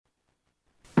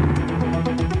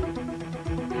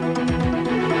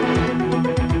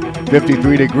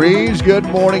53 degrees. Good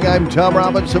morning. I'm Tom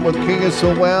Robinson with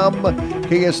KSOM.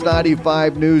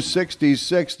 KS95 News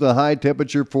 66. The high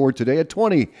temperature for today, a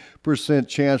 20%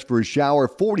 chance for a shower,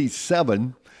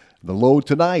 47. The low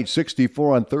tonight,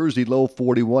 64 on Thursday, low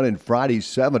 41, and Friday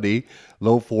 70,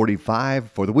 low 45.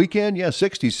 For the weekend,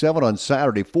 67 on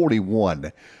Saturday,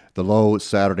 41. The low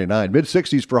Saturday night.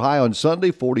 Mid-60s for high on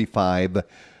Sunday, 45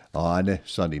 on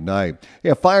Sunday night.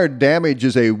 Fire damage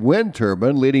is a wind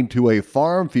turbine leading to a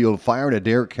farm field fire in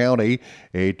Adair County.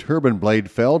 A turbine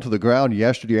blade fell to the ground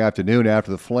yesterday afternoon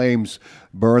after the flames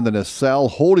burned the nacelle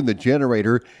holding the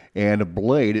generator and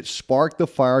blade. It sparked the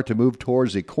fire to move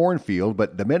towards a cornfield,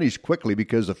 but diminished quickly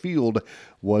because the field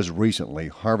was recently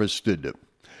harvested.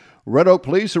 Red Oak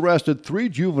police arrested 3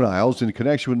 juveniles in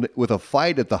connection with a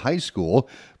fight at the high school.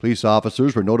 Police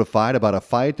officers were notified about a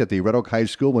fight at the Red Oak High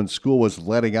School when school was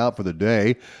letting out for the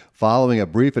day. Following a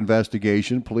brief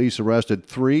investigation, police arrested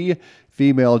 3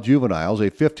 female juveniles, a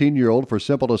 15-year-old for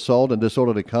simple assault and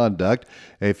disorderly conduct,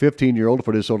 a 15-year-old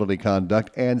for disorderly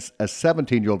conduct, and a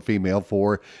 17-year-old female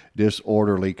for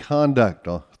disorderly conduct.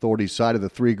 Authorities cited the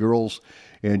 3 girls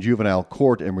in juvenile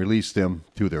court and released them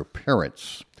to their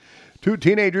parents. 2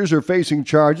 teenagers are facing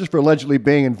charges for allegedly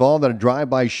being involved in a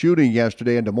drive-by shooting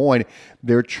yesterday in Des Moines.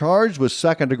 They're charged with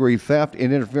second-degree theft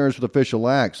and interference with official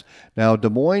acts. Now, Des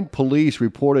Moines police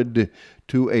reported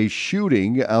to a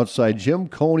shooting outside Jim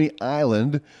Coney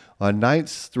Island on 9th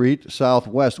Street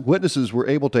Southwest. Witnesses were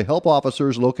able to help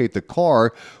officers locate the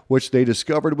car, which they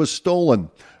discovered was stolen.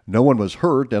 No one was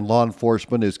hurt, and law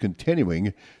enforcement is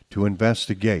continuing to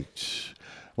investigate.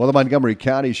 Well, the Montgomery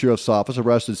County Sheriff's Office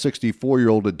arrested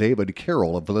 64-year-old David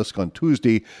Carroll of Villisca on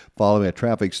Tuesday following a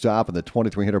traffic stop in the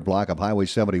 2300 block of Highway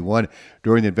 71.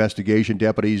 During the investigation,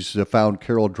 deputies found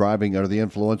Carroll driving under the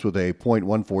influence with a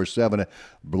 .147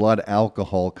 blood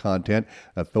alcohol content.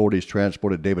 Authorities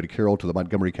transported David Carroll to the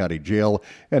Montgomery County Jail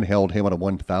and held him on a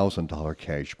 $1,000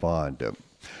 cash bond.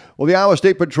 Well, the Iowa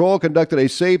State Patrol conducted a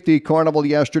safety carnival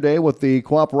yesterday with the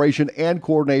cooperation and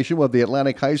coordination with the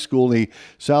Atlantic High School in the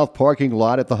south parking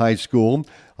lot at the high school.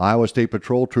 Iowa State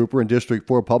Patrol Trooper and District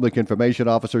 4 Public Information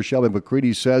Officer Shelby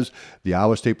McCready says the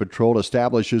Iowa State Patrol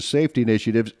establishes safety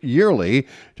initiatives yearly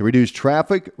to reduce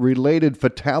traffic-related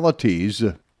fatalities.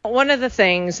 One of the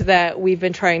things that we've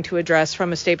been trying to address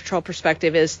from a State Patrol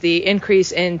perspective is the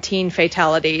increase in teen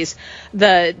fatalities.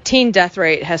 The teen death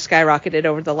rate has skyrocketed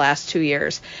over the last 2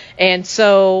 years. And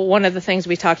so one of the things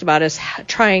we talked about is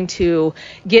trying to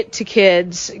get to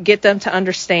kids, get them to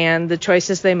understand the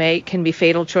choices they make can be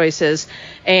fatal choices,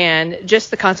 and just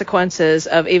the consequences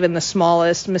of even the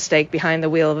smallest mistake behind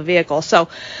the wheel of a vehicle. So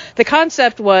the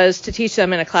concept was to teach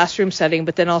them in a classroom setting,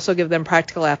 but then also give them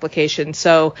practical application.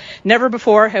 So never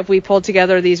before have we pulled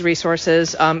together these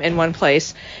resources in one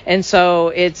place. And so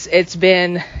it's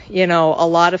been, a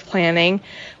lot of planning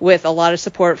with a lot of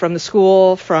support from the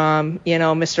school, from,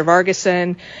 Mr.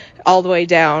 Vargason, all the way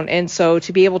down. And so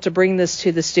to be able to bring this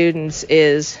to the students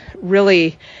is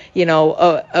really,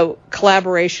 a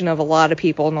collaboration of a lot of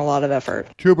people and a lot of effort.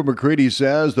 Trooper McCready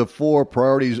says the 4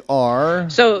 priorities are...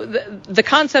 So the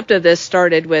concept of this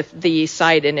started with the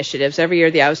SIDE initiatives. Every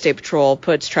year the Iowa State Patrol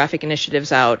puts traffic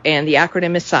initiatives out, and the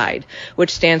acronym is SIDE,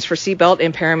 which stands for Seatbelt,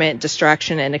 Impairment,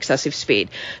 Distraction, and Excessive Speed.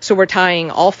 So we're tying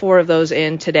all 4 of those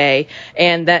in today,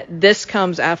 and that this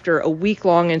comes after a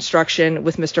week-long instruction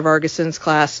with Mr. Vargason's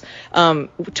class,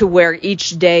 to where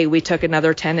each day we took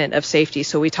another tenet of safety.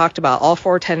 So we talked about all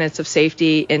 4 tenets of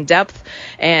safety in depth,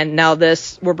 and now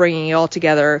we're bringing it all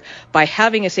together by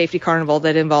having a safety carnival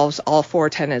that involves all 4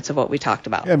 tenets of what we talked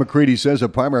about. And McCready says the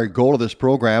primary goal of this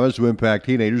program is to impact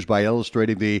teenagers by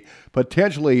illustrating the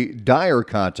potentially dire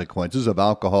consequences of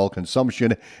alcohol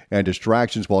consumption and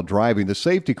distractions while driving. The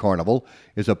Safety Carnival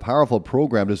is a powerful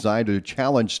program designed to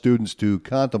challenge students to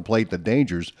contemplate the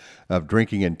dangers of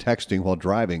drinking and texting while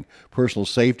driving, personal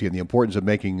safety, and the importance of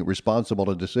making responsible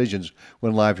decisions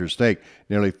when lives are at stake.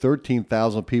 Nearly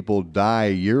 13,000 people die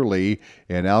yearly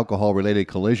in alcohol-related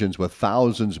collisions, with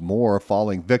thousands more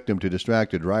falling victim to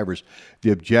distracted drivers.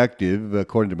 The objective,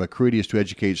 according to McCready, is to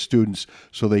educate students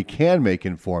so they can make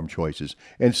informed choices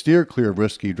and steer clear of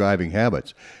risky driving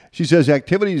habits. She says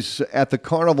activities at the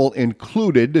carnival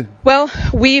included... Well,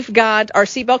 we've got our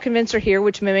seatbelt convincer here,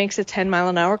 which mimics a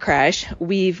 10-mile-an-hour crash.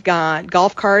 We've got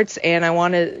golf carts, and I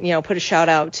want to to, put a shout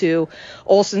out to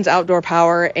Olson's Outdoor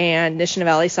Power and Nishnah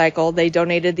Valley Cycle. They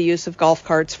donated the use of golf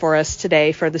carts for us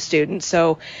today for the students.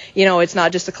 So, it's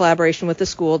not just a collaboration with the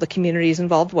school. The community is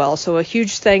involved well. So a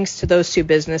huge thanks to those two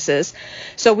businesses.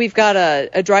 So we've got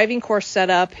a driving course set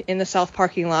up in the south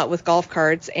parking lot with golf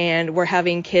carts, and we're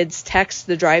having kids text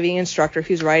the driving instructor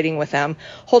who's riding with them,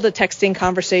 hold a texting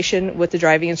conversation with the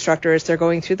driving instructor as they're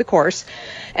going through the course.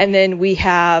 And then we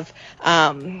have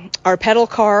our pedal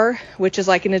car, which is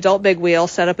like an adult big wheel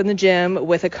set up in the gym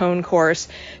with a cone course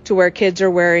to where kids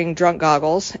are wearing drunk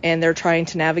goggles and they're trying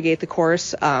to navigate the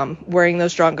course wearing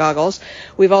those drunk goggles.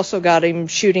 We've also got them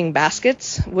shooting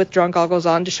baskets with drunk goggles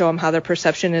on to show them how their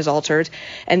perception is altered.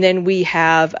 And then we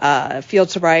have a field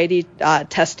sobriety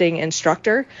testing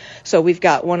instructor. So we've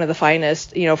got one of the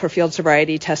finest, for field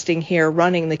sobriety testing here,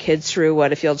 running the kids through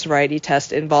what a field sobriety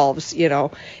test involves,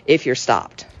 if you're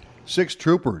stopped. 6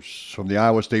 troopers from the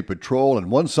Iowa State Patrol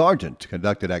and 1 sergeant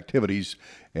conducted activities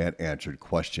and answered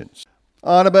questions.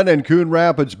 Audubon and Coon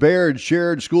Rapids Bayard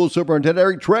Shared School Superintendent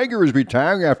Eric Traeger is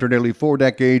retiring after nearly 4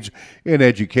 decades in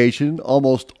education,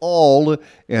 almost all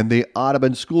in the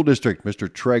Audubon School District.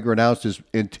 Mr. Traeger announced his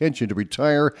intention to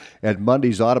retire at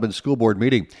Monday's Audubon School Board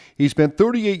meeting. He spent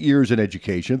 38 years in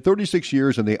education, 36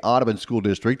 years in the Audubon School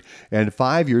District, and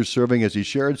 5 years serving as the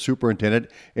Shared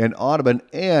Superintendent in Audubon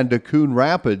and Coon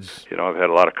Rapids. I've had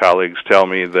a lot of colleagues tell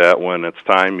me that when it's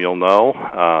time, you'll know,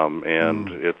 and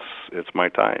it's my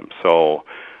time. So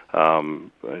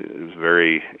it's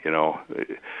very,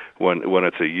 when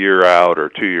it's a year out or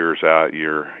 2 years out,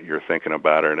 you're thinking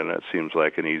about it, and it seems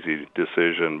like an easy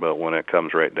decision. But when it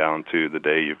comes right down to the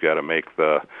day you've got to make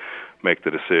the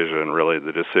decision, really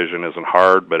the decision isn't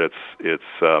hard, but it's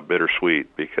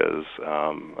bittersweet because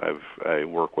I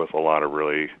work with a lot of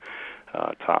really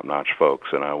top-notch folks,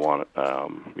 and I want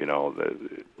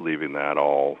leaving that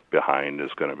all behind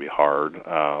is going to be hard.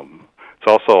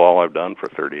 It's also all I've done for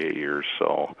 38 years,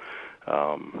 so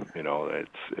it's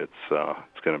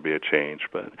going to be a change,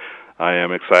 but I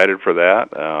am excited for that.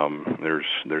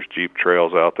 There's Jeep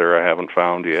trails out there I haven't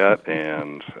found yet,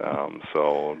 and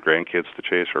so grandkids to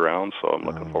chase around, so I'm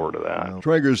looking forward to that.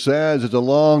 Traeger says it's a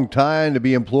long time to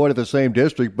be employed at the same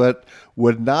district, but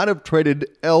would not have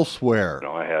traded elsewhere.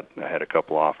 I had a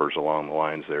couple offers along the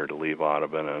lines there to leave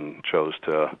Audubon and chose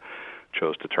to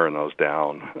turn those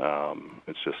down.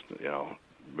 It's just,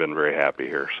 been very happy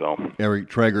here. So Eric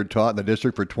Traeger taught in the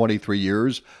district for 23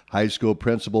 years, high school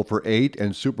principal for 8,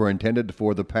 and superintendent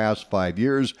for the past 5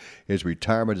 years. His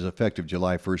retirement is effective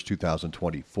July 1st,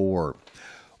 2024.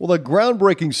 Well, a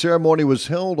groundbreaking ceremony was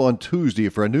held on Tuesday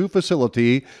for a new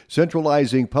facility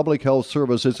centralizing public health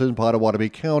services in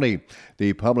Pottawatomie County.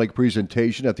 The public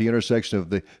presentation at the intersection of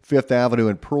the 5th Avenue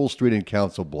and Pearl Street in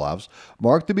Council Bluffs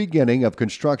marked the beginning of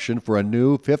construction for a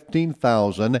new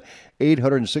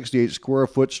 15,868 square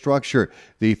foot structure.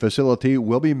 The facility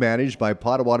will be managed by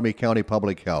Pottawatomie County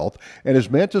Public Health and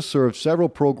is meant to serve several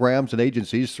programs and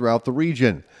agencies throughout the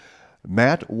region.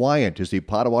 Matt Wyant is the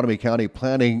Pottawatomie County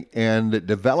Planning and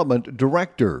Development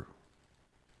Director.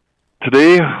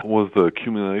 Today was the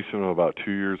accumulation of about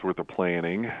 2 years' worth of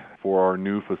planning for our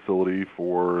new facility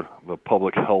for the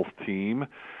public health team,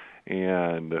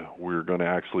 and we're going to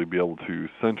actually be able to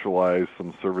centralize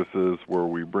some services where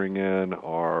we bring in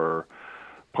our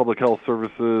public health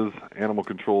services, animal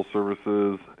control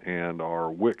services, and our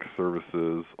WIC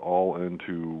services all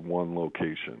into one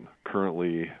location.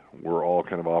 Currently, we're all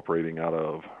kind of operating out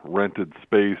of rented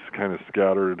space, kind of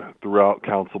scattered throughout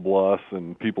Council Bluffs,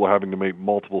 and people are having to make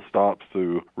multiple stops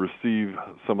to receive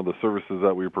some of the services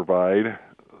that we provide.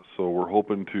 So we're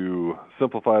hoping to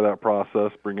simplify that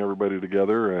process, bring everybody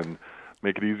together, and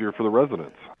make it easier for the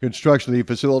residents. Construction of the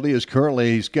facility is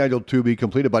currently scheduled to be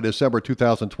completed by December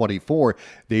 2024.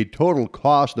 The total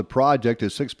cost of the project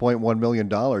is $6.1 million.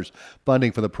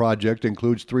 Funding for the project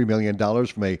includes $3 million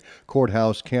from a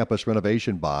courthouse campus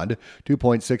renovation bond,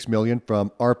 $2.6 million from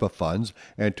ARPA funds,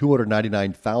 and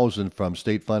 $299,000 from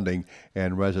state funding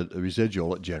and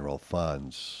residual general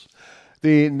funds.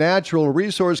 The Natural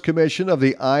Resource Commission of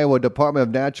the Iowa Department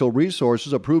of Natural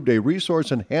Resources approved a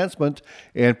resource enhancement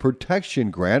and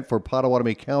protection grant for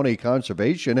Pottawatomie County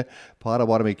Conservation.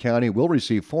 Pottawatomie County will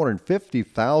receive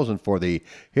 $450,000 for the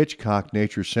Hitchcock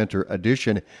Nature Center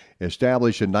addition.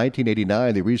 Established in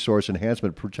 1989, the Resource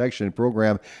Enhancement Protection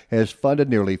Program has funded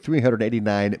nearly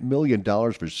 $389 million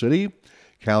for city,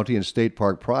 county, and state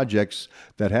park projects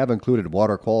that have included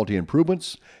water quality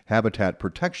improvements, habitat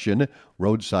protection,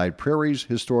 roadside prairies,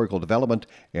 historical development,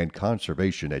 and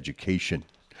conservation education.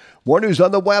 More news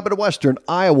on the web at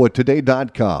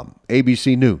WesternIowaToday.com.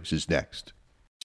 ABC News is next.